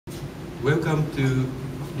Welcome to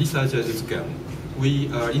Researchers Scan.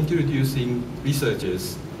 We are introducing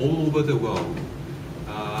researchers all over the world.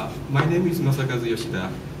 My name is Masakazu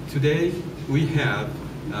Yoshida. Today we have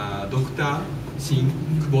Dr. Shin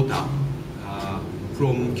KUBOTA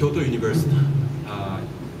from Kyoto University.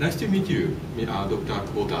 Nice to meet you, Dr.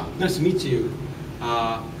 KUBOTA. Nice to meet you.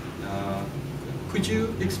 Could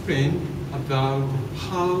you explain about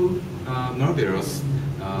how marvelous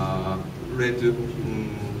red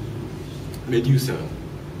Medusa,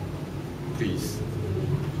 please?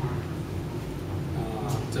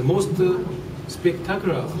 The most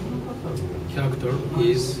spectacular character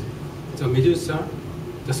is the Medusa,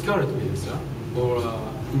 the scarlet Medusa, or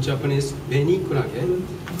in Japanese, Benikurage,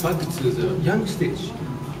 back to the young stage.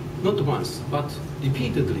 Not once, but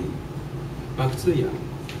repeatedly, back to the young.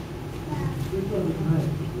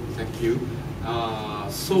 Thank you.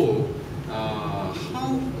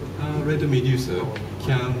 How red Medusa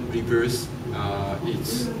can reverse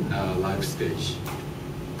its life stage?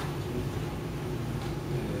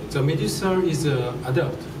 The Medusa is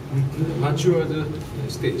adult, matured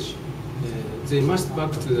stage. They must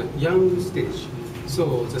back to the young stage.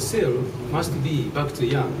 So the cell must be back to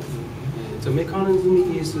young. The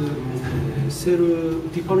mechanism is cell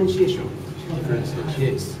differentiation.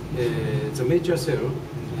 Yes. The mature cell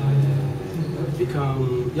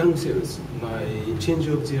become young cells by change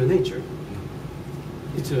of their nature.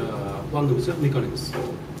 It's one of the mechanisms,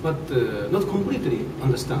 but not completely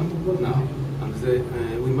understand now,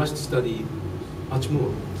 and we must study much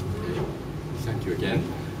more. Thank you again.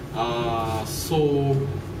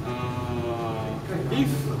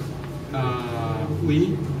 If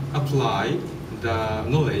we apply the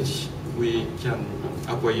knowledge we can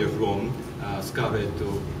acquire from scarlet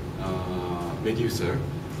Medusa,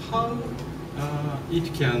 how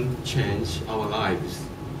it can change our lives?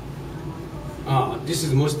 This is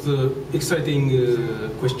the most exciting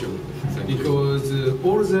question, because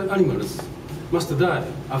all the animals must die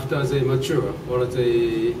after they mature or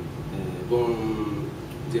they born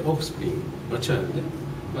the offspring or child.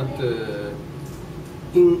 But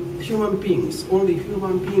in human beings, only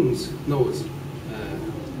human beings knows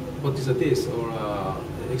what is the death or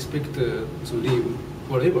expect to live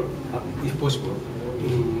forever, if possible.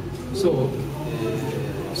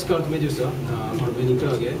 Scarlet Medusa, or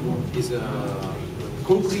Benikurage, is a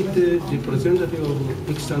concrete representative of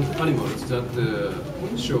extant animals that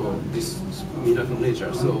show this miracle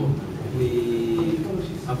nature. So we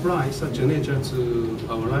apply such a nature to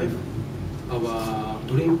our life, our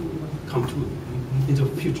dream come true in the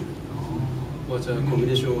future. What a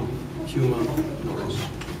combination of human knowledge.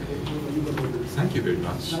 Thank you very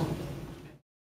much.